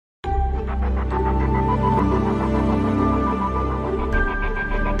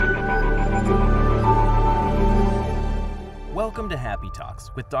Welcome to Happy Talks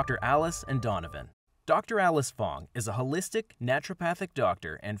with Dr. Alice and Donovan. Dr. Alice Fong is a holistic naturopathic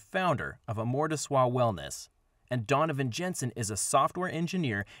doctor and founder of Amor de Soi Wellness. And Donovan Jensen is a software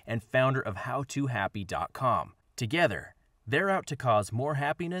engineer and founder of HowToHappy.com. Together, they're out to cause more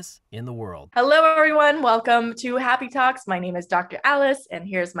happiness in the world. Hello, everyone. Welcome to Happy Talks. My name is Dr. Alice, and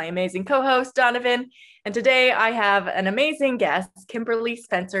here's my amazing co-host, Donovan. And today I have an amazing guest. Kimberly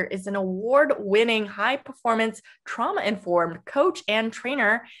Spencer is an award-winning high-performance, trauma-informed coach and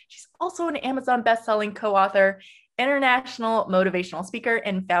trainer. She's also an Amazon best-selling co-author, international motivational speaker,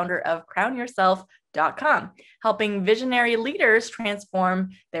 and founder of CrownYourself.com, helping visionary leaders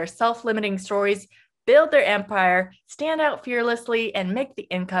transform their self-limiting stories, build their empire, stand out fearlessly, and make the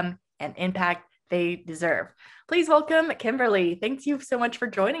income and impact they deserve. Please welcome Kimberly. Thank you so much for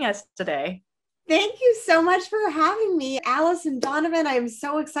joining us today. Thank you so much for having me, Alice and Donovan. I am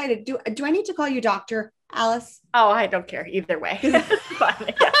so excited. Do I need to call you Dr. Alice? Oh, I don't care either way.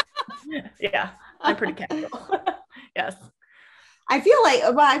 Fine. Yeah, I'm pretty casual. Yes. I feel like,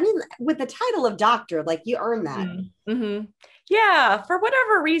 with the title of doctor, like you earn that. Mm-hmm. Yeah, for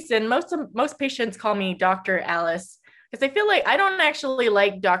whatever reason, most patients call me Dr. Alice because I feel like I don't actually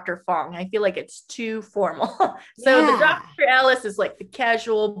like Dr. Fong. I feel like it's too formal. So the Dr. Alice is like the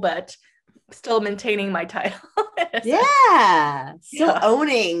casual, but still maintaining my title. Still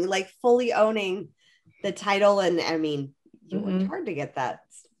owning, like fully owning the title. And I mean, you worked hard to get that.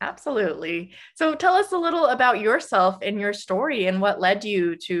 Absolutely. So tell us a little about yourself and your story and what led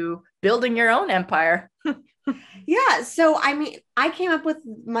you to building your own empire. Yeah. So, I mean, I came up with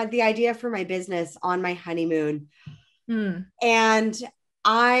the idea for my business on my honeymoon. And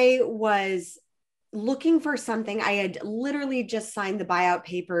I was looking for something. I had literally just signed the buyout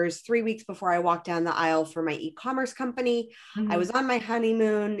papers 3 weeks before I walked down the aisle for my e-commerce company. I was on my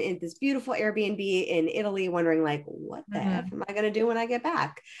honeymoon in this beautiful Airbnb in Italy, wondering like, what the F am I going to do when I get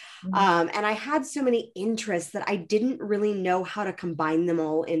back? And I had so many interests that I didn't really know how to combine them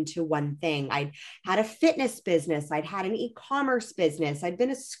all into one thing. I'd had a fitness business. I'd had an e-commerce business. I'd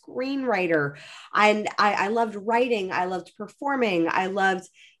been a screenwriter. And I loved writing. I loved performing. I loved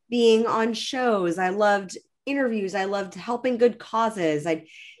being on shows. I loved interviews. I loved helping good causes. I'd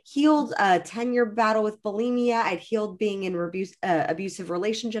healed a 10-year battle with bulimia. I'd healed being in abusive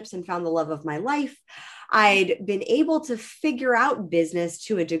relationships and found the love of my life. I'd been able to figure out business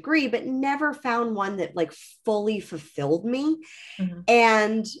to a degree, but never found one that like fully fulfilled me.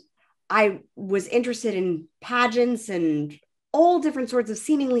 And I was interested in pageants and all different sorts of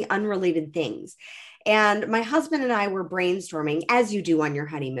seemingly unrelated things. And my husband and I were brainstorming, as you do on your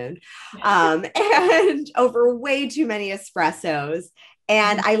honeymoon, and over way too many espressos.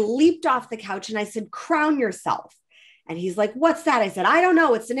 And I leaped off the couch and I said, "Crown yourself." And he's like, "What's that?" I said, "I don't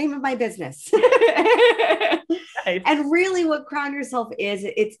know. It's the name of my business." And really what Crown Yourself is,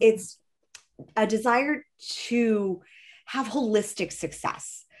 it's a desire to have holistic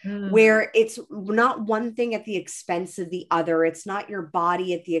success. Where it's not one thing at the expense of the other. It's not your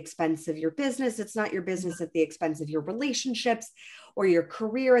body at the expense of your business. It's not your business at the expense of your relationships or your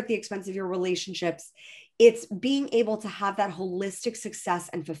career at the expense of your relationships. It's being able to have that holistic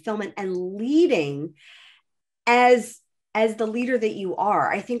success and fulfillment and leading as the leader that you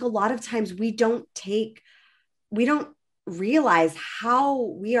are. I think a lot of times we don't realize how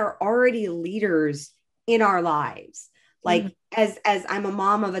we are already leaders in our lives. Like as I'm a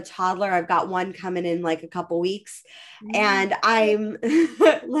mom of a toddler, I've got one coming in like a couple weeks, and I'm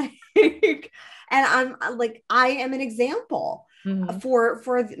I am an example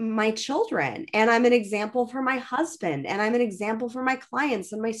for my children, and I'm an example for my husband, and I'm an example for my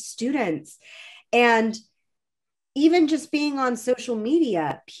clients and my students. And even just being on social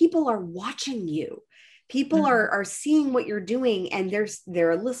media, people are watching you. People are seeing what you're doing, and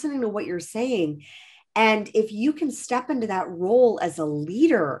they're listening to what you're saying. And if you can step into that role as a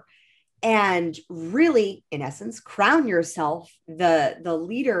leader and really, in essence, crown yourself the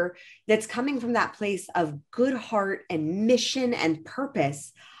leader that's coming from that place of good heart and mission and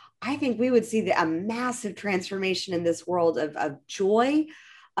purpose, I think we would see a massive transformation in this world of joy,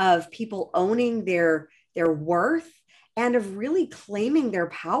 of people owning their worth, and of really claiming their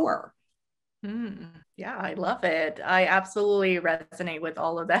power. Yeah, I love it. I absolutely resonate with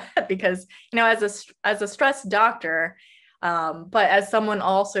all of that because, as a stressed doctor, but as someone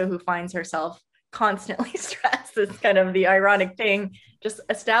also who finds herself constantly stressed, is kind of the ironic thing. Just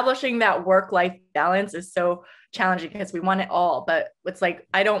establishing that work-life balance is so challenging because we want it all, but it's like,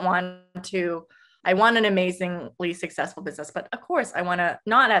 I want an amazingly successful business, but of course I want to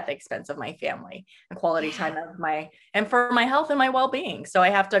not at the expense of my family and quality time and for my health and my well-being. So I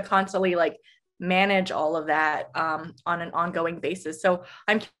have to constantly like manage all of that on an ongoing basis. So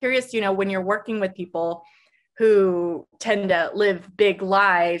I'm curious, when you're working with people who tend to live big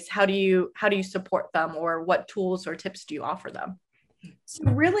lives, how do you support them, or what tools or tips do you offer them? So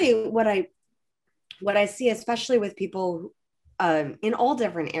really what I see, especially with people in all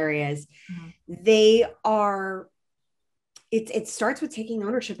different areas, it starts with taking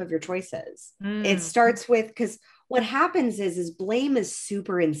ownership of your choices. It starts with, because what happens is blame is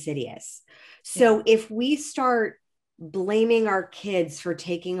super insidious. So if we start blaming our kids for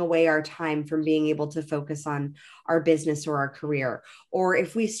taking away our time from being able to focus on our business or our career, or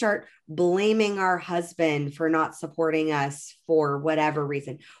if we start blaming our husband for not supporting us for whatever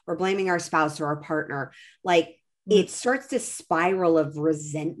reason, or blaming our spouse or our partner, like it starts to spiral of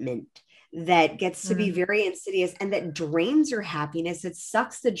resentment that gets to be very insidious and that drains your happiness. It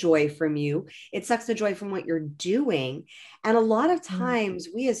sucks the joy from you. It sucks the joy from what you're doing. And a lot of times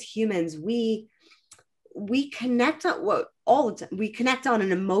we as humans, we connect on all the time. We connect on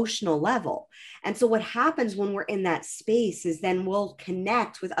an emotional level. And so what happens when we're in that space is then we'll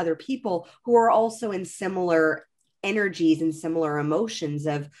connect with other people who are also in similar energies and similar emotions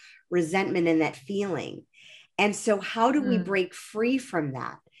of resentment and that feeling. And so how do we break free from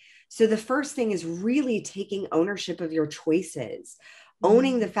that? So the first thing is really taking ownership of your choices,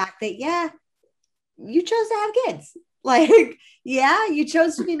 owning the fact that, you chose to have kids. Like, you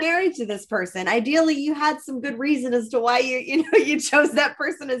chose to be married to this person. Ideally, you had some good reason as to why you chose that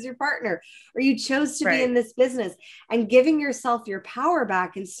person as your partner, or you chose to be in this business, and giving yourself your power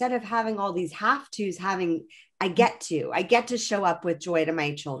back instead of having all these have tos, I get to show up with joy to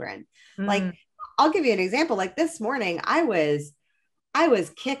my children. Like, I'll give you an example. Like this morning, I was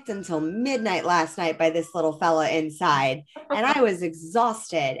kicked until midnight last night by this little fella inside, and I was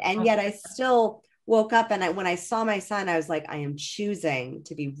exhausted. And yet I still woke up, and when I saw my son, I was like, I am choosing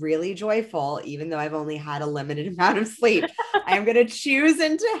to be really joyful, even though I've only had a limited amount of sleep. I am going to choose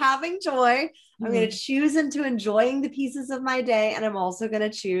into having joy. I'm going to choose into enjoying the pieces of my day. And I'm also going to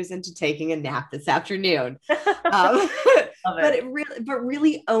choose into taking a nap this afternoon. But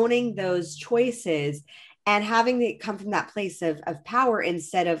really owning those choices and having it come from that place of power,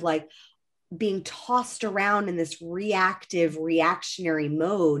 instead of like being tossed around in this reactionary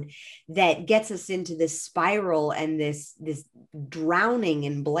mode that gets us into this spiral and this drowning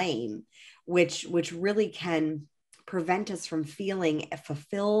in blame, which really can prevent us from feeling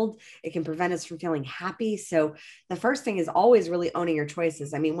fulfilled. It can prevent us from feeling happy. So the first thing is always really owning your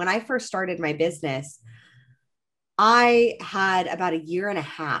choices. I mean, when I first started my business, I had about 1.5 years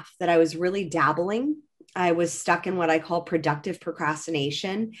that I was really dabbling. I was stuck in what I call productive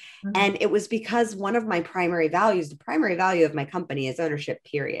procrastination. And it was because one of my primary values, the primary value of my company, is ownership,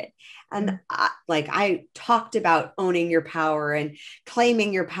 period. And I talked about owning your power and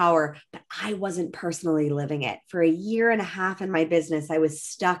claiming your power, but I wasn't personally living it. For 1.5 years in my business, I was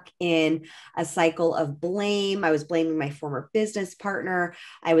stuck in a cycle of blame. I was blaming my former business partner.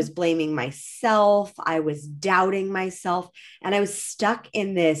 I was blaming myself. I was doubting myself. And I was stuck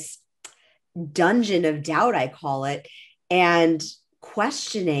in this dungeon of doubt, I call it, and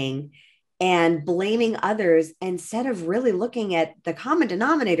questioning and blaming others, instead of really looking at the common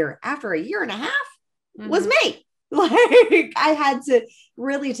denominator after 1.5 years was me. Like, I had to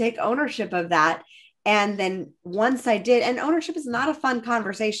really take ownership of that. And then once I did, and ownership is not a fun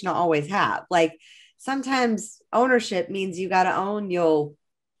conversation to always have. Like, sometimes ownership means you got to own your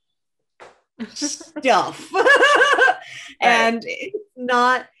stuff. And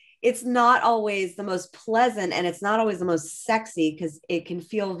it's not always the most pleasant, and it's not always the most sexy, because it can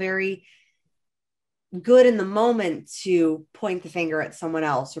feel very good in the moment to point the finger at someone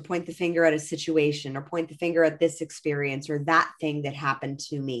else, or point the finger at a situation, or point the finger at this experience or that thing that happened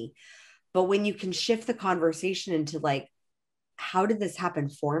to me. But when you can shift the conversation into like, how did this happen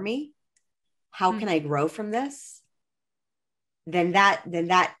for me? How can I grow from this? Then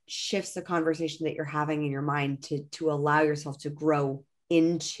that shifts the conversation that you're having in your mind to allow yourself to grow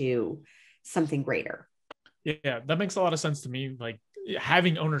into something greater. Yeah, that makes a lot of sense to me. Like,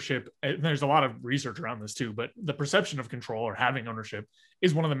 having ownership, and there's a lot of research around this too, but the perception of control, or having ownership,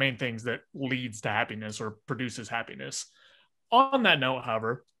 is one of the main things that leads to happiness or produces happiness. On that note,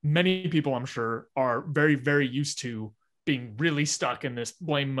 however, many people, I'm sure, are very, very used to being really stuck in this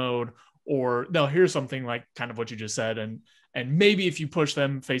blame mode, or they'll hear something like kind of what you just said, and maybe if you push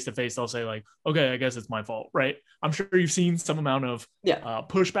them face to face, they'll say like, okay, I guess it's my fault, right? I'm sure you've seen some amount of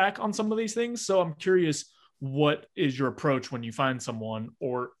pushback on some of these things. So I'm curious, what is your approach when you find someone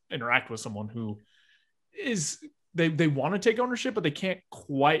or interact with someone who is, they want to take ownership, but they can't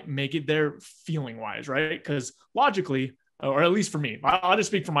quite make it there feeling wise, right? Because logically, or at least for me, I'll just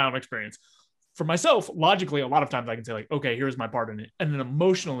speak from my own experience. for myself, logically, a lot of times I can say like, okay, here's my part in it. And then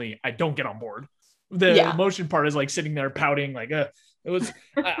emotionally, I don't get on board. The emotion part is like sitting there pouting, like, it was,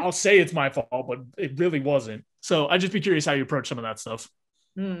 I'll say it's my fault, but it really wasn't. So I'd just be curious how you approach some of that stuff.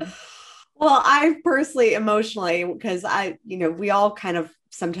 Well, I personally, emotionally, because we all kind of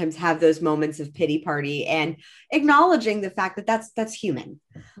sometimes have those moments of pity party, and acknowledging the fact that that's human.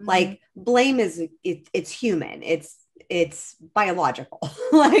 Like, blame it's human. It's biological.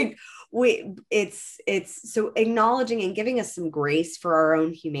 Like, it's so acknowledging and giving us some grace for our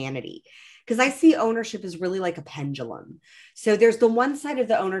own humanity. Because I see ownership as really like a pendulum. So there's the one side of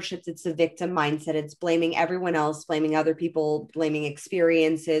the ownership that's the victim mindset. It's blaming everyone else, blaming other people, blaming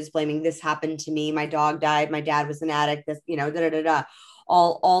experiences, blaming this happened to me. My dog died. My dad was an addict. This,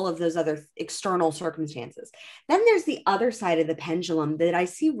 all of those other external circumstances. Then there's the other side of the pendulum that I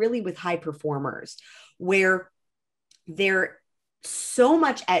see really with high performers, where they're so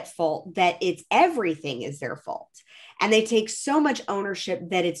much at fault that it's everything is their fault. And they take so much ownership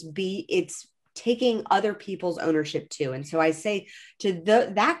that it's taking other people's ownership too. And so I say to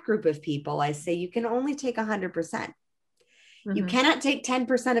that group of people, I say, you can only take 100%. You cannot take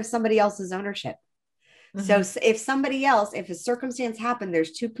 10% of somebody else's ownership. So if a circumstance happened,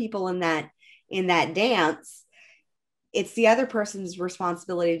 there's two people in that dance, it's the other person's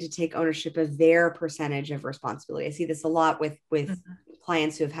responsibility to take ownership of their percentage of responsibility. I see this a lot with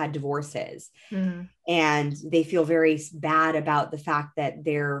clients who have had divorces, and they feel very bad about the fact that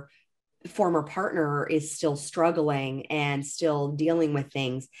their former partner is still struggling and still dealing with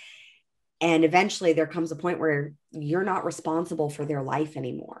things. And eventually there comes a point where you're not responsible for their life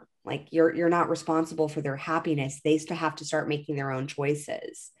anymore. Like, you're not responsible for their happiness. They still have to start making their own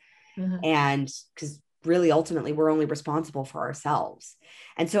choices. And because really, ultimately, we're only responsible for ourselves.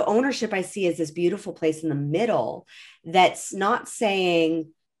 And so ownership, I see as this beautiful place in the middle that's not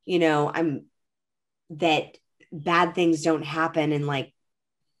saying, that bad things don't happen and like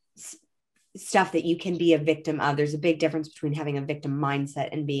stuff that you can be a victim of. There's a big difference between having a victim mindset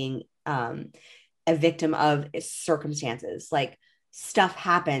and being a victim of circumstances. Like, stuff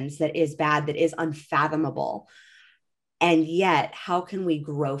happens that is bad, that is unfathomable. And yet, how can we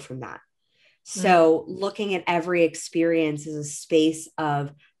grow from that? So looking at every experience as a space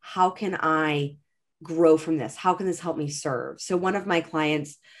of, how can I grow from this? How can this help me serve? So one of my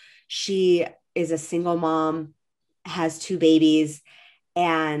clients, she is a single mom, has 2 babies,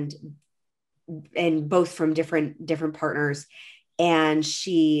 and both from different partners. And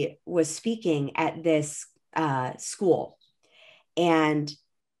she was speaking at this school, and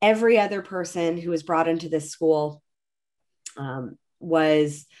every other person who was brought into this school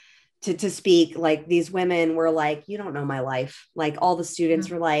was to speak. Like, these women were like, you don't know my life. Like, all the students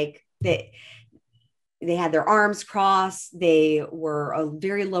were like, they had their arms crossed. They were a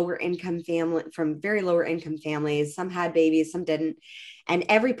very lower income family, from very lower income families. Some had babies, some didn't. And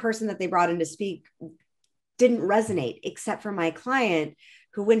every person that they brought in to speak didn't resonate, except for my client,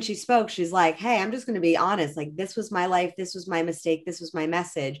 who, when she spoke, she's like, hey, I'm just going to be honest. Like, this was my life. This was my mistake. This was my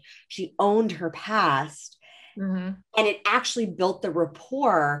message. She owned her past. And it actually built the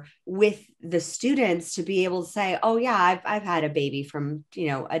rapport with the students to be able to say, oh yeah, I've had a baby from,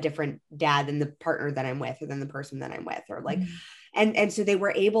 a different dad than the partner that I'm with, or than the person that I'm with, or like, and so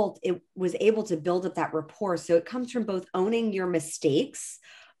it was able to build up that rapport. So it comes from both owning your mistakes,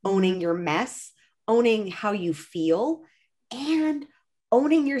 owning your mess, owning how you feel, and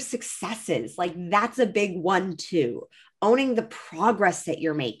owning your successes. Like, that's a big one too. Owning the progress that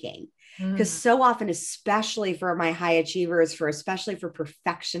you're making. Because so often, especially for my high achievers, especially for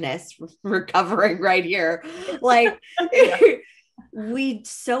perfectionists, recovering right here, like we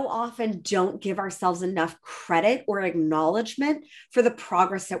so often don't give ourselves enough credit or acknowledgement for the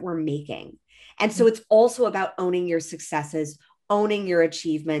progress that we're making. And so it's also about owning your successes, owning your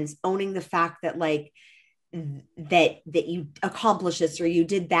achievements, owning the fact that like that you accomplished this, or you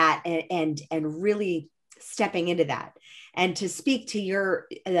did that, and really stepping into that. And to speak to your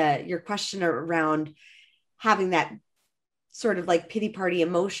question around having that sort of like pity party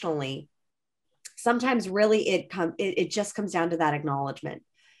emotionally, sometimes really it just comes down to that acknowledgement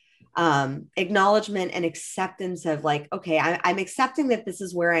and acceptance of like, okay, I'm accepting that this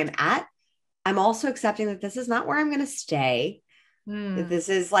is where I'm at. I'm also accepting that this is not where I'm going to stay. That this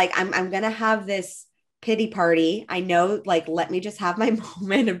is like, I'm going to have this pity party. I know, like, let me just have my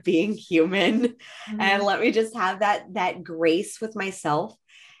moment of being human, and let me just have that grace with myself.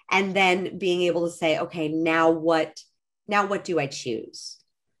 And then being able to say, okay, now what do I choose?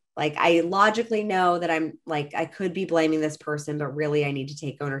 Like, I logically know that I'm like, I could be blaming this person, but really I need to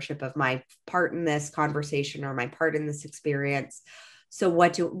take ownership of my part in this conversation, or my part in this experience. So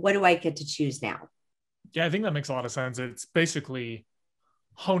what do I get to choose now? Yeah, I think that makes a lot of sense. It's basically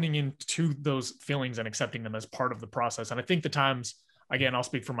honing into those feelings and accepting them as part of the process. And I think the times, again, I'll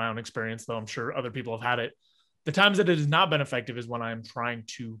speak from my own experience, though I'm sure other people have had it. The times that it has not been effective is when I'm trying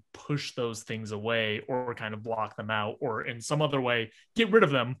to push those things away or kind of block them out or in some other way get rid of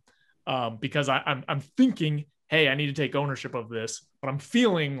them, because I'm thinking, hey, I need to take ownership of this, but I'm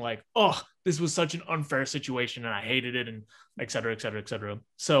feeling like, oh, this was such an unfair situation and I hated it, and et cetera, et cetera, et cetera.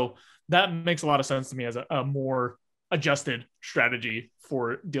 So that makes a lot of sense to me as a more adjusted strategy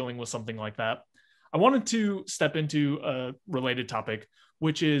for dealing with something like that. I wanted to step into a related topic,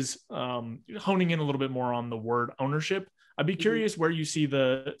 which is honing in a little bit more on the word ownership. I'd be curious where you see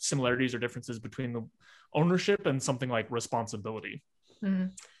the similarities or differences between the ownership and something like responsibility. Mm-hmm.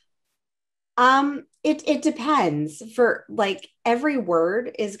 It depends. For like every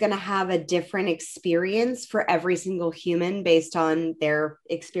word is going to have a different experience for every single human based on their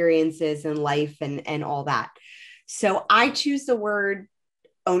experiences in life and all that. So I choose the word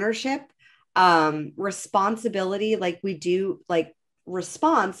ownership. Responsibility, like we do, like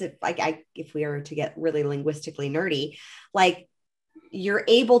response, if we are to get really linguistically nerdy, like you're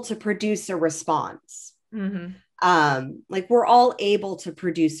able to produce a response. Mm-hmm. Like we're all able to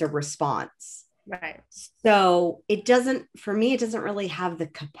produce a response. Right. So it doesn't really have the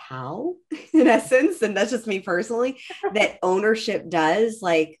kapow in essence. And that's just me personally, that ownership does.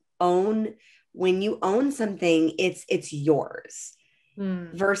 Like when you own something, it's yours.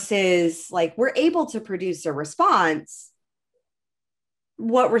 Versus like we're able to produce a response.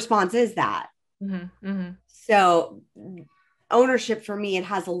 What response is that? Mm-hmm. Mm-hmm. So ownership for me, it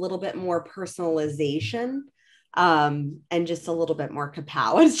has a little bit more personalization, and just a little bit more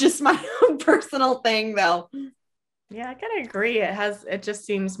kapow. It's just my own personal thing though. Yeah, I kind of agree. It just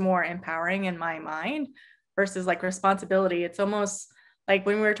seems more empowering in my mind versus like responsibility. It's almost like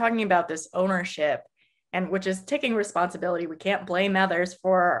when we were talking about this ownership, and which is taking responsibility. We can't blame others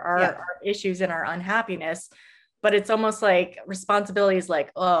for our issues and our unhappiness, but it's almost like responsibility is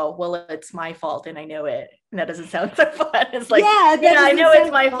like, oh, well, it's my fault and I know it. And that doesn't sound so fun. It's like, yeah, I know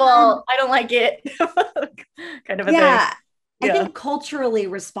it's my fault. I don't like it. Kind of a thing. Yeah. I think culturally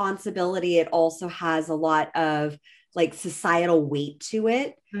responsibility, it also has a lot of like societal weight to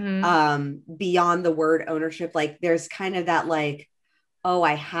it, beyond the word ownership. Like there's kind of that like, oh,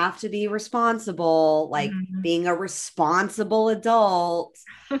 I have to be responsible, like being a responsible adult.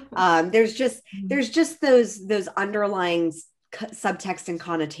 There's just those underlying subtext and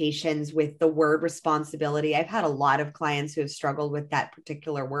connotations with the word responsibility. I've had a lot of clients who have struggled with that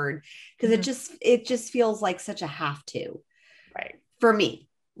particular word because it just feels like such a have to, right? For me,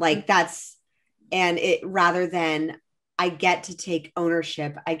 like that's, and it rather than I get to take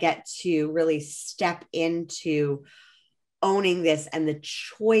ownership, I get to really step into owning this and the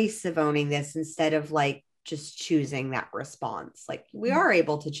choice of owning this instead of like just choosing that response. Like we are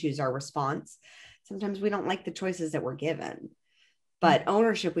able to choose our response. Sometimes we don't like the choices that we're given, but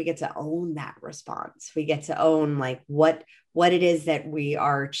ownership, we get to own that response. We get to own like what it is that we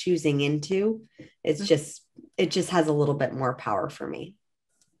are choosing into. It's just, it just has a little bit more power for me.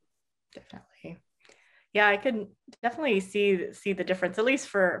 Definitely. Yeah, I could definitely see the difference, at least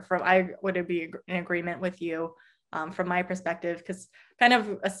from I would be in agreement with you. From my perspective, because kind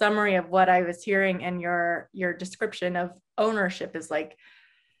of a summary of what I was hearing in your description of ownership is like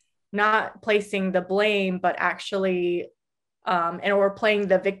not placing the blame, but actually, or playing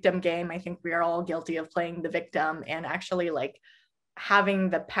the victim game. I think we are all guilty of playing the victim and actually like having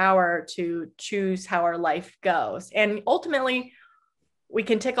the power to choose how our life goes. And ultimately, we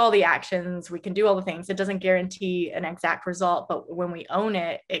can take all the actions, we can do all the things. It doesn't guarantee an exact result, but when we own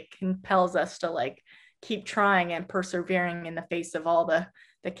it, it compels us to like keep trying and persevering in the face of all the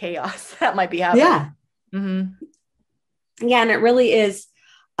chaos that might be happening. Yeah. Yeah. And it really is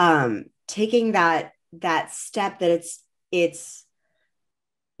taking that step that it's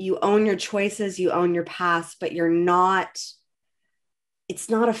you own your choices, you own your past, but it's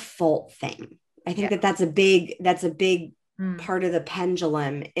not a fault thing. I think that's a big part of the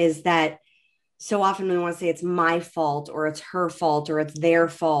pendulum, is that so often we want to say it's my fault or it's her fault or it's their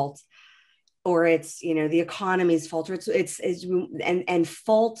fault, or it's, the economy's fault, or it's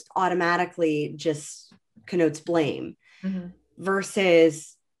fault automatically just connotes blame,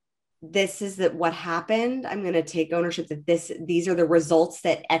 versus this is what happened. I'm going to take ownership that these are the results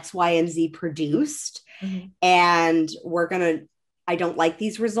that X, Y, and Z produced. And I don't like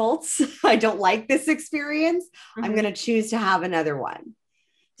these results. I don't like this experience. I'm going to choose to have another one.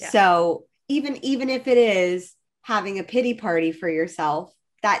 Yeah. So even if it is having a pity party for yourself,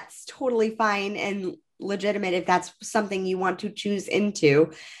 that's totally fine and legitimate if that's something you want to choose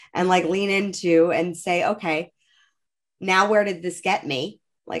into and like lean into and say, okay, now where did this get me?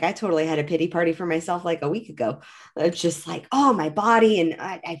 Like I totally had a pity party for myself like a week ago. It's just like, oh, my body. And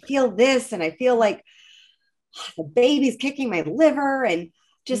I feel this, and I feel like the baby's kicking my liver, and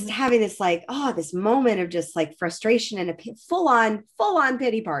just having this like, oh, this moment of just like frustration and a full on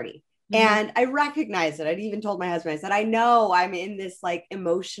pity party. And I recognize it. I'd even told my husband, I said, I know I'm in this like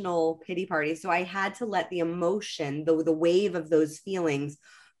emotional pity party. So I had to let the emotion, the wave of those feelings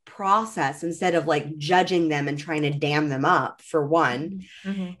process instead of like judging them and trying to dam them up, for one.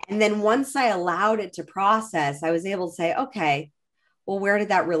 And then once I allowed it to process, I was able to say, okay, well, where did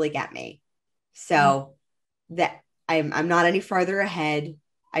that really get me? So that I'm not any farther ahead.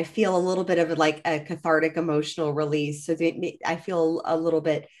 I feel a little bit of like a cathartic emotional release. So I feel a little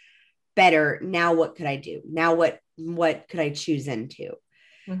bit better. Now, what could I do? Now, what could I choose into?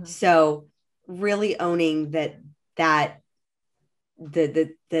 So really owning that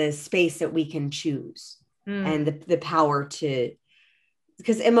the space that we can choose and the power to,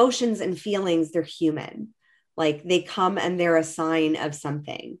 because emotions and feelings, they're human. Like they come and they're a sign of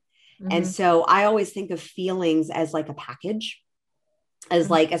something. And so I always think of feelings as like a package, as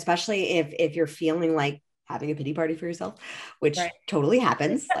like, especially if you're feeling like having a pity party for yourself, which totally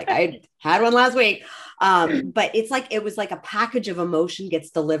happens. Like I had one last week. But it's like, it was like a package of emotion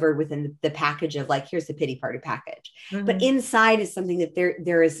gets delivered within the package of like, here's the pity party package. But inside is something that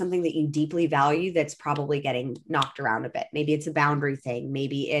there is something that you deeply value that's probably getting knocked around a bit. Maybe it's a boundary thing.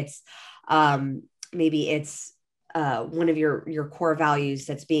 Maybe it's one of your core values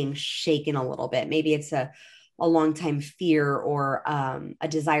that's being shaken a little bit. Maybe it's a long-time fear or a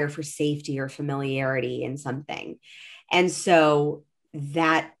desire for safety or familiarity in something. And so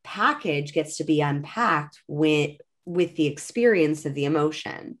that package gets to be unpacked with the experience of the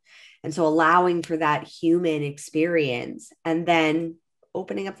emotion. And so allowing for that human experience and then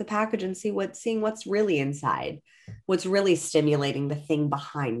opening up the package and seeing what's really inside, what's really stimulating the thing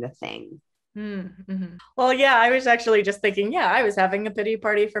behind the thing. Well, yeah, I was actually just thinking, I was having a pity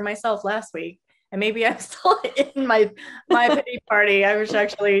party for myself last week. And maybe I'm still in my pity party. I was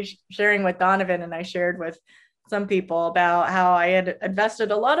actually sharing with Donovan, and I shared with some people about how I had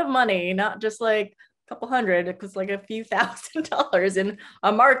invested a lot of money, not just like a couple hundred, it was like a few $1,000s in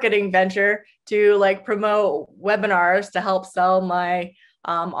a marketing venture to like promote webinars to help sell my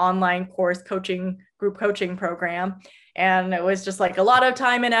online course group coaching program. And it was just like a lot of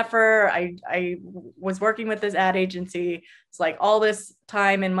time and effort. I was working with this ad agency. It's like all this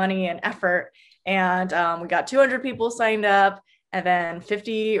time and money and effort. And we got 200 people signed up, and then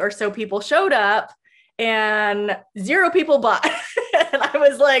 50 or so people showed up, and 0 people bought. And I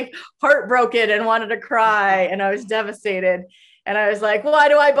was like heartbroken and wanted to cry, and I was devastated. And I was like, why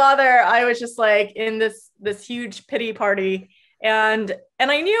do I bother? I was just like in this huge pity party. And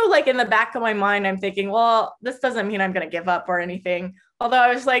I knew, like, in the back of my mind, I'm thinking, well, this doesn't mean I'm going to give up or anything. Although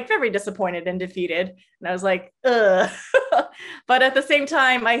I was like very disappointed and defeated. And I was like, ugh. But at the same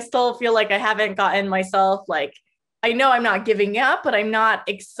time, I still feel like I haven't gotten myself, like, I know I'm not giving up, but I'm not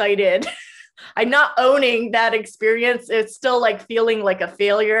excited. I'm not owning that experience. It's still like feeling like a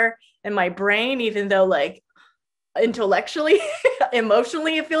failure in my brain, even though like intellectually,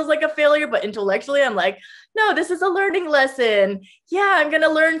 emotionally, it feels like a failure, but intellectually, I'm like, no, this is a learning lesson. Yeah, I'm going to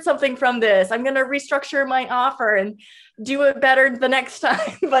learn something from this. I'm going to restructure my offer and do it better the next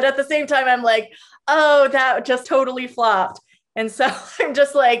time. But at the same time, I'm like, oh, that just totally flopped. And so I'm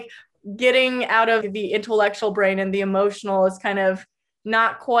just like getting out of the intellectual brain, and the emotional is kind of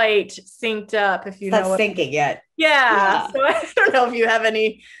not quite synced up, if you know what syncing yet. Yeah. So I don't know if you have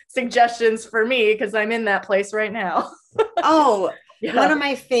any suggestions for me, because I'm in that place right now. One of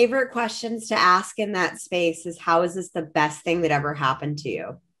my favorite questions to ask in that space is, how is this the best thing that ever happened to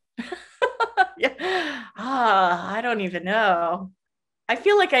you? I don't even know. I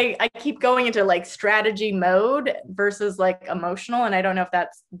feel like I keep going into like strategy mode versus like emotional. And I don't know if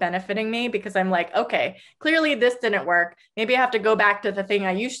that's benefiting me, because I'm like, okay, clearly this didn't work. Maybe I have to go back to the thing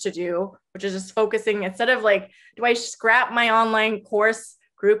I used to do, which is just focusing, instead of like, do I scrap my online course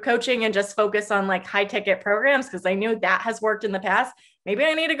group coaching and just focus on like high ticket programs? Because I knew that has worked in the past. Maybe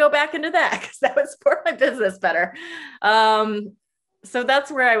I need to go back into that, because that would support my business better. So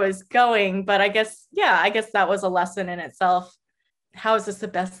that's where I was going. But I guess that was a lesson in itself. How is this the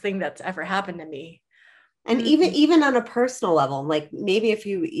best thing that's ever happened to me? And even on a personal level, like maybe if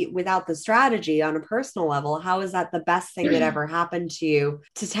you, without the strategy on a personal level, how is that the best thing that ever happened to you,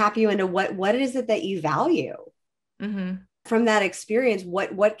 to tap you into what is it that you value? from that experience,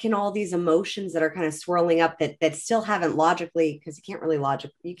 what can all these emotions that are kind of swirling up that still haven't logically, because you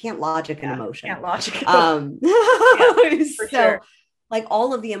can't logic an emotion. Can't logic. So sure. like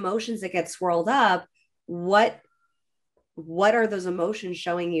all of the emotions that get swirled up, what are those emotions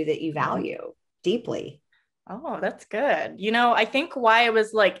showing you that you value deeply? Oh, that's good. I think why it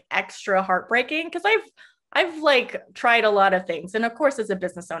was like extra heartbreaking, because I've like tried a lot of things. And of course, as a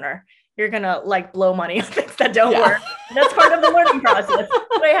business owner, you're going to like blow money on things that don't work. And that's part of the learning process.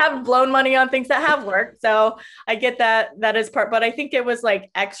 But I have blown money on things that have worked. So I get that is part, but I think it was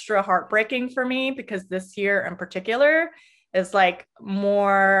like extra heartbreaking for me because this year in particular is like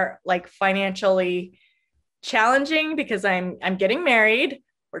more like financially challenging because I'm getting married.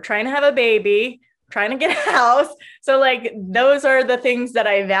 We're trying to have a baby, trying to get a house. So like, those are the things that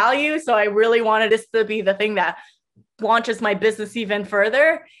I value. So I really wanted this to be the thing that launches my business even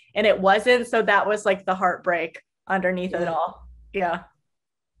further. And it wasn't. So that was like the heartbreak underneath it all. Yeah.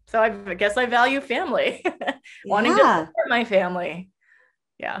 So I guess I value family, wanting to support my family.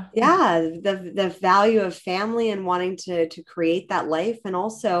 Yeah. Yeah. The value of family and wanting to create that life, and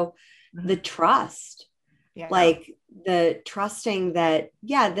also the trust. Yeah. Like the trusting that,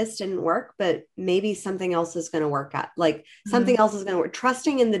 this didn't work, but maybe something else is going to work out. Like something else is going to work.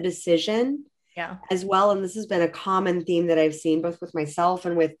 Trusting in the decision as well. And this has been a common theme that I've seen both with myself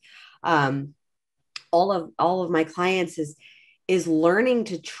and with all of my clients is learning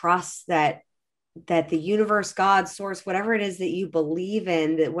to trust that the universe, God, source, whatever it is that you believe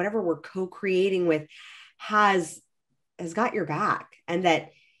in, that whatever we're co-creating with has got your back, and that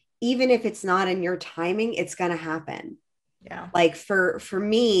even if it's not in your timing, it's going to happen. Yeah. Like for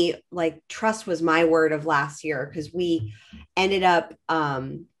me, like trust was my word of last year, because we ended up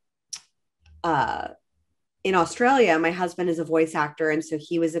in Australia. My husband is a voice actor. And so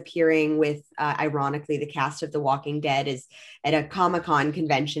he was appearing with, ironically, the cast of The Walking Dead is at a Comic-Con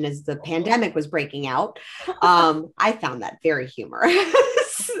convention as the pandemic was breaking out. I found that very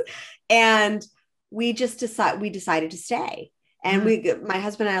humorous. And we decided to stay. And my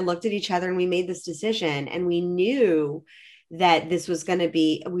husband and I looked at each other and we made this decision, and we knew that this was going to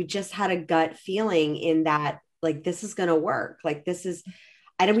be, we just had a gut feeling in that, like, this is going to work. Like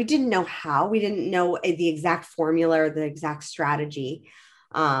we didn't know how, we didn't know the exact formula or the exact strategy.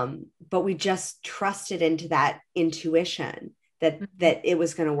 But we just trusted into that intuition that it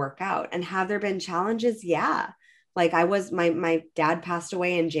was going to work out. And have there been challenges? Yeah. Like my dad passed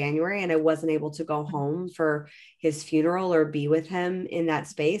away in January, and I wasn't able to go home for his funeral or be with him in that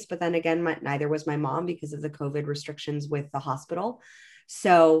space. But then again, neither was my mom because of the COVID restrictions with the hospital.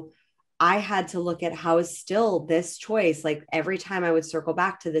 So I had to look at how is still this choice. Like every time I would circle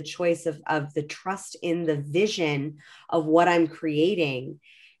back to the choice of the trust in the vision of what I'm creating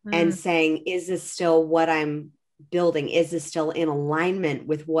and saying, is this still what I'm building? Is this still in alignment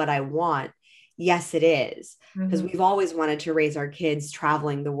with what I want? Yes, it is. Because we've always wanted to raise our kids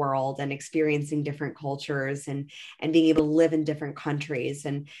traveling the world and experiencing different cultures and being able to live in different countries.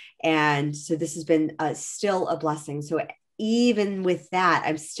 And so this has been still a blessing. So even with that,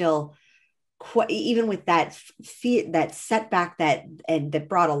 I'm still even with that setback that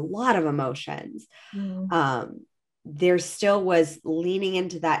brought a lot of emotions. There still was leaning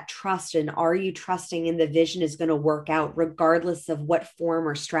into that trust. And are you trusting in the vision is going to work out regardless of what form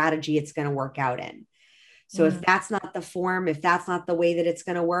or strategy it's going to work out in? So if that's not the form, if that's not the way that it's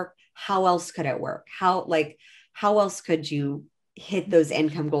going to work, how else could it work? How else could you hit those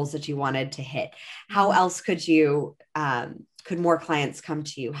income goals that you wanted to hit? How else could you, could more clients come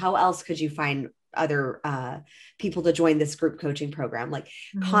to you? How else could you find other people to join this group coaching program? Like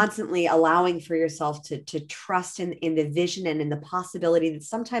constantly allowing for yourself to trust in the vision and in the possibility that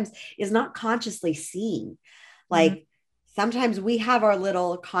sometimes is not consciously seen. Like sometimes we have our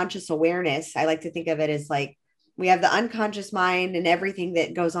little conscious awareness. I like to think of it as like we have the unconscious mind and everything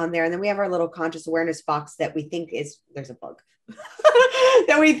that goes on there. And then we have our little conscious awareness box that we think there's a bug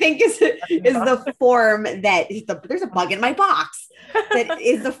that we think is the form there's a bug in my box that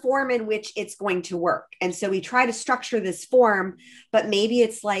is the form in which it's going to work. And so we try to structure this form, but maybe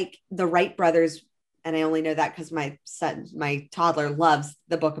it's like the Wright brothers. And I only know that because my toddler loves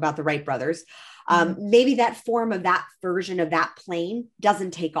the book about the Wright brothers. Maybe that form of that version of that plane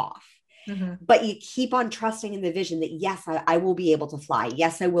doesn't take off. But you keep on trusting in the vision that, yes, I will be able to fly.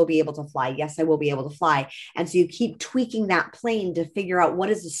 Yes, I will be able to fly. Yes, I will be able to fly. And so you keep tweaking that plane to figure out what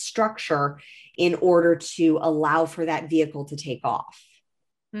is the structure in order to allow for that vehicle to take off.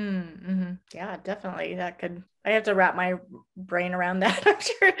 Yeah, definitely. I have to wrap my brain around that. I'm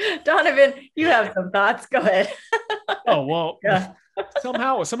sure, Donovan, you have some thoughts. Go ahead. Oh, well,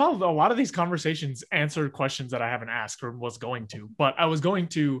 somehow a lot of these conversations answered questions that I haven't asked or was going to, but I was going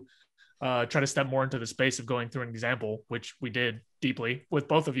to try to step more into the space of going through an example, which we did deeply with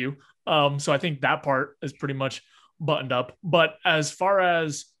both of you. So I think that part is pretty much buttoned up. But as far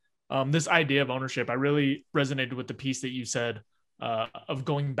as this idea of ownership, I really resonated with the piece that you said of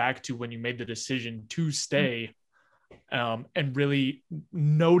going back to when you made the decision to stay, and really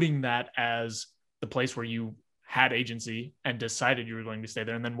noting that as the place where you had agency and decided you were going to stay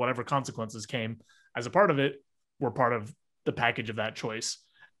there. And then whatever consequences came as a part of it were part of the package of that choice.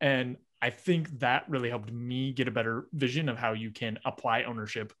 And I think that really helped me get a better vision of how you can apply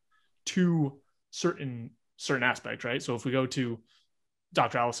ownership to certain aspects, right? So if we go to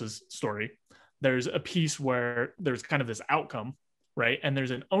Dr. Alice's story, there's a piece where there's kind of this outcome, right? And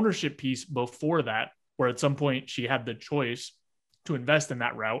there's an ownership piece before that, where at some point she had the choice to invest in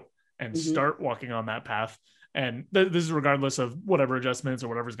that route and start walking on that path. And this is regardless of whatever adjustments or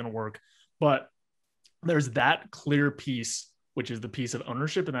whatever's going to work. But there's that clear piece, which is the piece of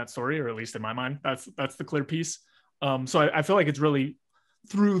ownership in that story, or at least in my mind, that's the clear piece. So I feel like it's really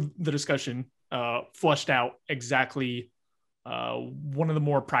through the discussion flushed out exactly one of the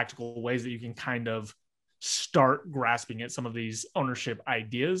more practical ways that you can kind of start grasping at some of these ownership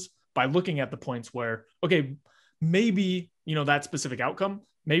ideas by looking at the points where, okay, maybe, that specific outcome,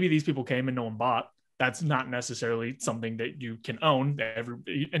 maybe these people came and no one bought. That's not necessarily something that you can own.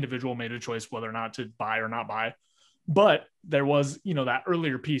 Every individual made a choice whether or not to buy or not buy. But there was, that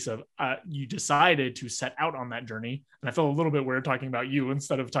earlier piece of you decided to set out on that journey. And I feel a little bit weird talking about you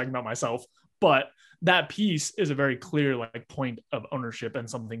instead of talking about myself. But that piece is a very clear point of ownership, and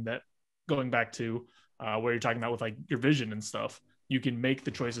something that, going back to where you're talking about with your vision and stuff, you can make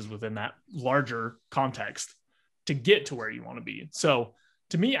the choices within that larger context to get to where you want to be. So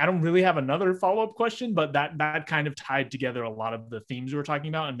to me, I don't really have another follow-up question, but that kind of tied together a lot of the themes we were talking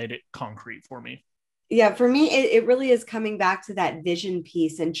about and made it concrete for me. Yeah, for me, it really is coming back to that vision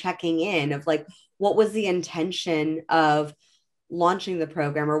piece and checking in of what was the intention of launching the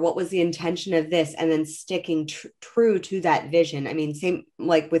program, or what was the intention of this, and then sticking true to that vision. I mean, same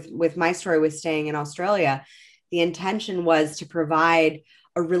with my story with staying in Australia, the intention was to provide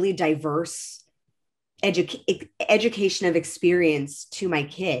a really diverse education of experience to my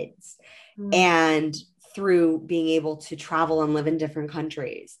kids. And through being able to travel and live in different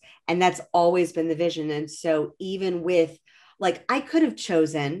countries. And that's always been the vision. And so even with I could have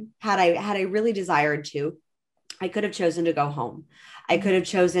chosen, had I really desired to, I could have chosen to go home. I could have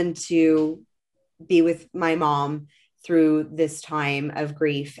chosen to be with my mom through this time of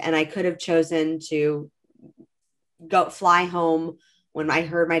grief. And I could have chosen to fly home when I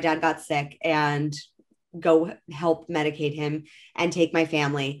heard my dad got sick and go help medicate him and take my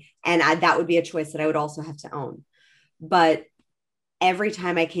family. And that would be a choice that I would also have to own. But every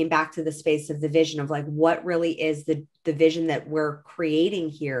time I came back to the space of the vision of what really is the vision that we're creating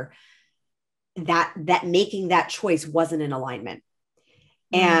here, that making that choice wasn't in alignment.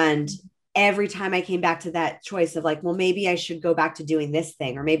 And every time I came back to that choice of well, maybe I should go back to doing this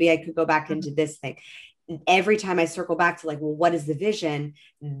thing, or maybe I could go back into this thing. Every time I circle back to well, what is the vision?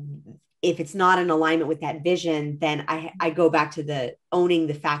 If it's not in alignment with that vision, then I go back to owning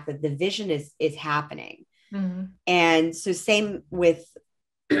the fact that the vision is happening. And so same with,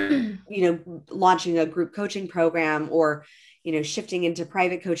 launching a group coaching program, or, shifting into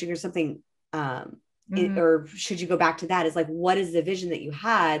private coaching or something. Or should you go back to that? Is what is the vision that you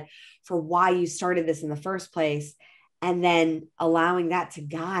had for why you started this in the first place? And then allowing that to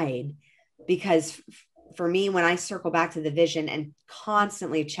guide, because for me, when I circle back to the vision and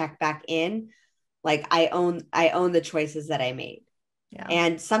constantly check back in, I own the choices that I made. Yeah.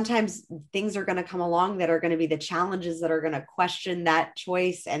 And sometimes things are going to come along that are going to be the challenges that are going to question that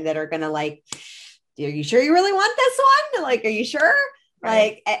choice, and that are going to are you sure you really want this one? Are you sure?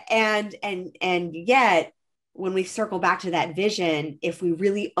 Right. And yet when we circle back to that vision, if we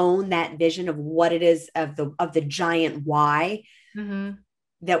really own that vision of what it is of the giant why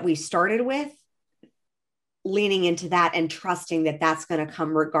that we started with, leaning into that and trusting that that's going to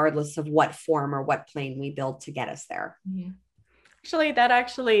come regardless of what form or what plane we build to get us there. Actually, that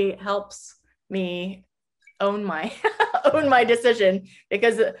actually helps me own my own my decision,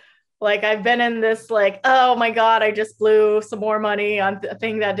 because I've been in this oh my God, I just blew some more money on a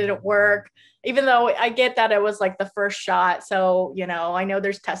thing that didn't work, even though I get that it was the first shot. So, I know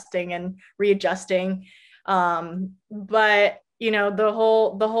there's testing and readjusting. But the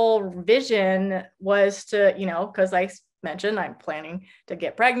whole vision was to, because I mentioned I'm planning to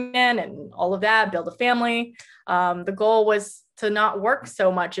get pregnant and all of that, build a family. The goal was to not work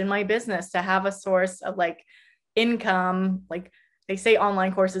so much in my business, to have a source of income, they say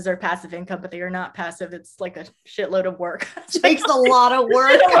online courses are passive income, but they are not passive. It's like a shitload of work. It takes a lot of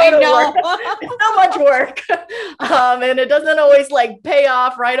work. I know. So much work. And it doesn't always like pay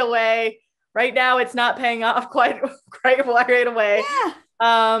off right away. Right now, it's not paying off quite right away.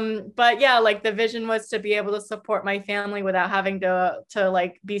 Yeah. But yeah, like the vision was to be able to support my family without having to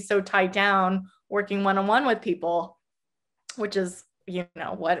like be so tied down working one-on-one with people, which is, you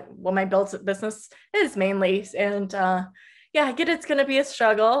know, what my business is mainly. And yeah, I get it's going to be a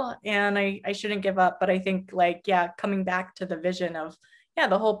struggle and I shouldn't give up. But I think like, yeah, coming back to the vision of, yeah,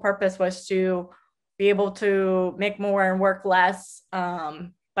 the whole purpose was to be able to make more and work less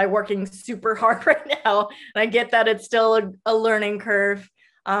by working super hard right now. And I get that it's still a learning curve.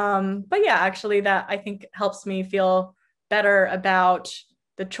 But yeah, actually that I think helps me feel better about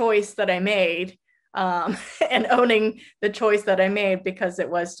the choice that I made and owning the choice that I made because it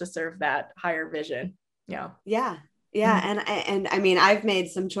was to serve that higher vision. Yeah. Yeah. Yeah. And I mean, I've made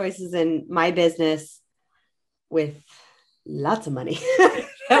some choices in my business with lots of money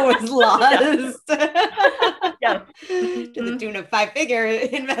that was lost to the tune of 5-figure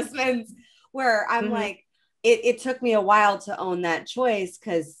investments where I'm like, it took me a while to own that choice.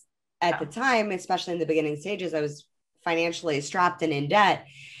 Cause at the time, especially in the beginning stages, I was financially strapped and in debt.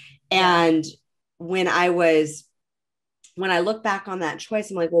 And when I look back on that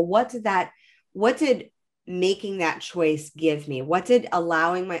choice, I'm like, well, what did making that choice give me? What did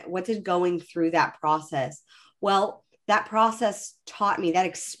going through that process? Well, that process taught me that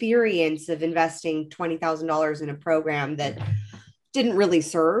experience of investing $20,000 in a program that didn't really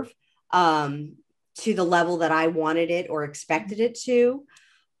serve to the level that I wanted it or expected it to.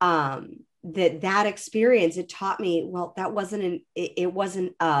 That experience, it taught me, well, that wasn't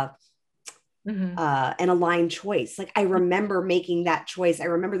an aligned choice. Like I remember making that choice. I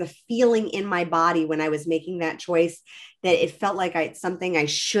remember the feeling in my body when I was making that choice that it felt like something I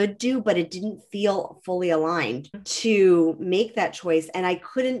should do, but it didn't feel fully aligned to make that choice. And I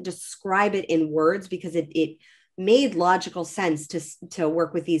couldn't describe it in words because it made logical sense to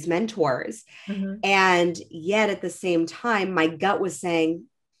work with these mentors. And yet at the same time, my gut was saying,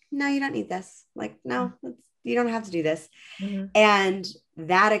 no, you don't need this. Like, no, you don't have to do this. And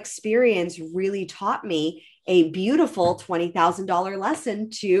that experience really taught me a beautiful $20,000 lesson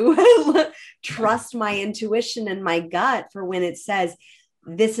to trust my intuition and my gut for when it says,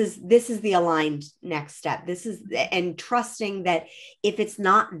 this is the aligned next step. And trusting that if it's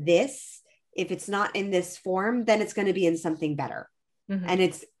not in this form, then it's going to be in something better.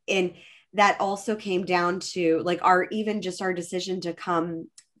 And that also came down to like our decision to come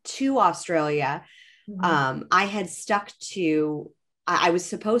to Australia. I had stuck to, I was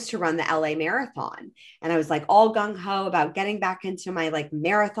supposed to run the LA marathon and I was like all gung ho about getting back into my like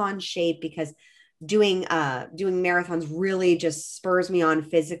marathon shape because doing marathons really just spurs me on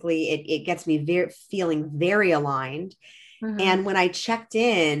physically. It gets me feeling very aligned. And when I checked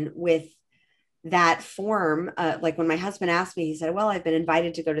in with that form, like when my husband asked me, he said, well, I've been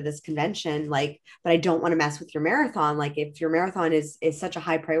invited to go to this convention, like, but I don't want to mess with your marathon. Like if your marathon is such a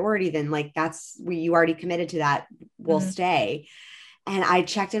high priority, then like, you already committed to that. We'll stay. And I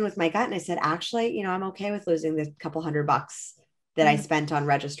checked in with my gut and I said, actually, you know, I'm okay with losing the couple $100 that I spent on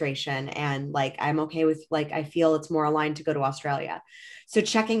registration. And like, I'm okay with like, I feel it's more aligned to go to Australia. So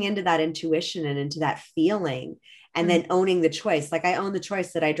checking into that intuition and into that feeling and then owning the choice. Like I own the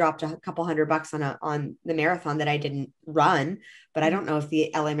choice that I dropped a couple $100 on the marathon that I didn't run, but I don't know if the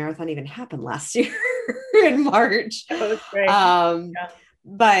LA marathon even happened last year in March. That was great.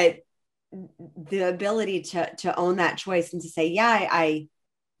 But the ability to own that choice and to say, yeah, I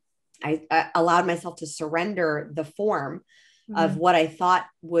allowed myself to surrender the form of what I thought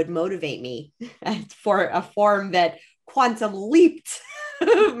would motivate me for a form that quantum leaped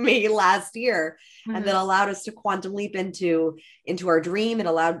me last year. And that allowed us to quantum leap into our dream. It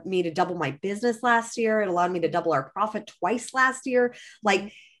allowed me to double my business last year. It allowed me to double our profit twice last year.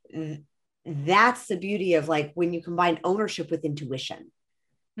 Like that's the beauty of like when you combine ownership with intuition.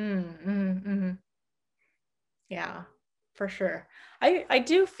 Yeah, for sure. I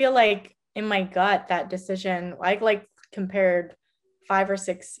do feel like in my gut, that decision, I like compared 5 or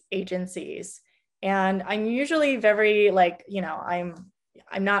 6 agencies and I'm usually very like, you know, I'm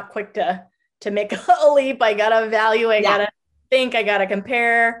not quick to make a leap. I got to evaluate, got to think, I got to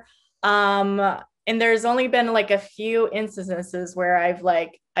compare. And there's only been like a few instances where I've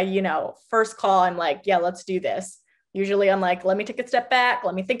like, first call, I'm like, yeah, let's do this. Usually I'm like, let me take a step back.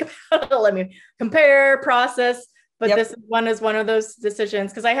 Let me think about it. Let me compare, process. But this one is one of those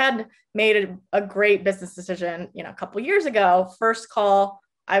decisions because I had made a great business decision, a couple of years ago. First call,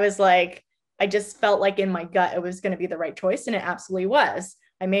 I was like, I just felt like in my gut, it was going to be the right choice. And it absolutely was.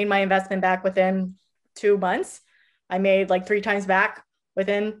 I made my investment back within 2 months. I made like 3 times back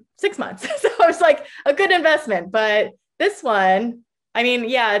within 6 months. So it was like a good investment. But this one, I mean,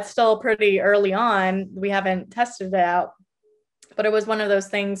 yeah, it's still pretty early on. We haven't tested it out, but it was one of those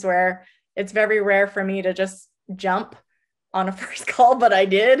things where it's very rare for me to just jump on a first call, but I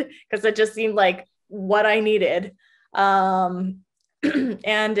did because it just seemed like what I needed. And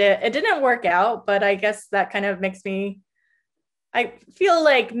it didn't work out, but I guess that kind of makes me, I feel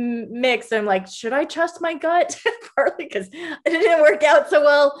like mixed. I'm like, should I trust my gut? Partly because it didn't work out so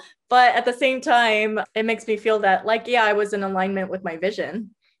well. But at the same time, it makes me feel that like, yeah, I was in alignment with my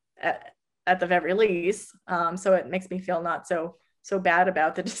vision at the very least. So it makes me feel not so bad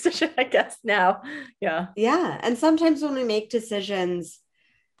about the decision, I guess now. Yeah. Yeah. And sometimes when we make decisions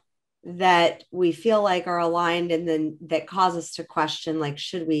that we feel like are aligned and then that cause us to question, like,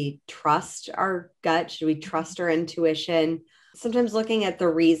 should we trust our gut? Should we trust our intuition? Sometimes looking at the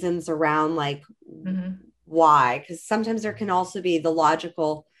reasons around like why, because sometimes there can also be the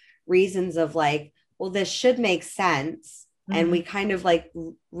logical reasons of like, well, this should make sense. And we kind of like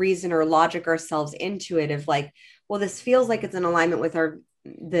reason or logic ourselves into it of like, well, this feels like it's in alignment with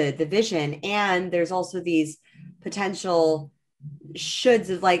the vision. And there's also these potential shoulds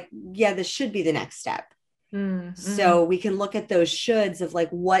of like, yeah, this should be the next step. So we can look at those shoulds of like,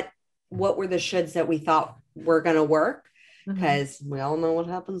 what were the shoulds that we thought were going to work? Because we all know what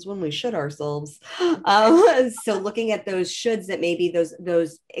happens when we should ourselves. So looking at those shoulds that maybe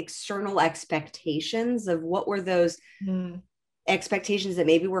those external expectations of what were those expectations that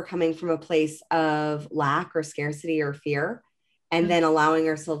maybe were coming from a place of lack or scarcity or fear, and then allowing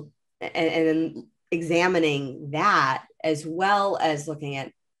ourselves and then examining that, as well as looking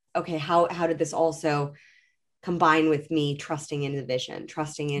at, okay, how did this also combine with me trusting in the vision,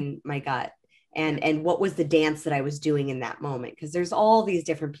 trusting in my gut? And what was the dance that I was doing in that moment? Because there's all these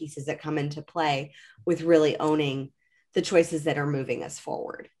different pieces that come into play with really owning the choices that are moving us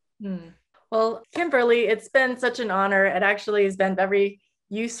forward. Well, Kimberly, it's been such an honor. It actually has been very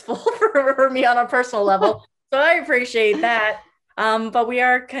useful for me on a personal level. So I appreciate that. But we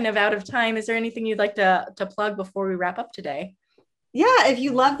are kind of out of time. Is there anything you'd like to plug before we wrap up today? Yeah, if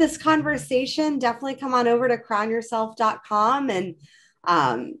you love this conversation, definitely come on over to crownyourself.com. And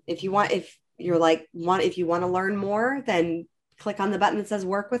if you want to learn more, then click on the button that says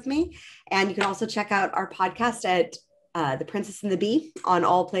work with me. And you can also check out our podcast at The Princess and the Bee on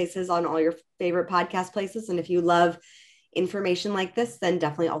all your favorite podcast places. And if you love information like this, then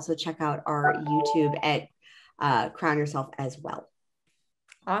definitely also check out our YouTube at Crown Yourself as well.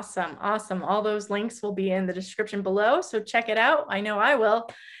 Awesome. All those links will be in the description below. So check it out. I know I will.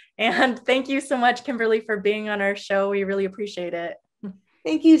 And thank you so much, Kimberly, for being on our show. We really appreciate it.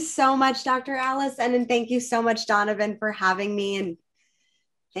 Thank you so much, Dr. Alice. And thank you so much, Donovan, for having me. And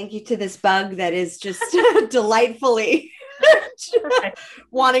thank you to this bug that is just delightfully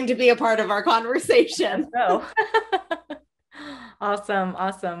wanting to be a part of our conversation.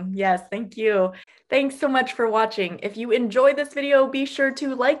 Awesome. Yes, thank you. Thanks so much for watching. If you enjoyed this video, be sure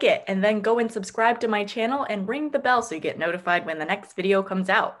to like it and then go and subscribe to my channel and ring the bell so you get notified when the next video comes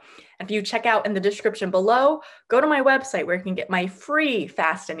out. And if you check out in the description below, go to my website where you can get my free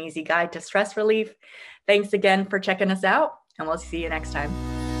fast and easy guide to stress relief. Thanks again for checking us out, and we'll see you next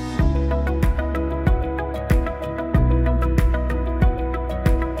time.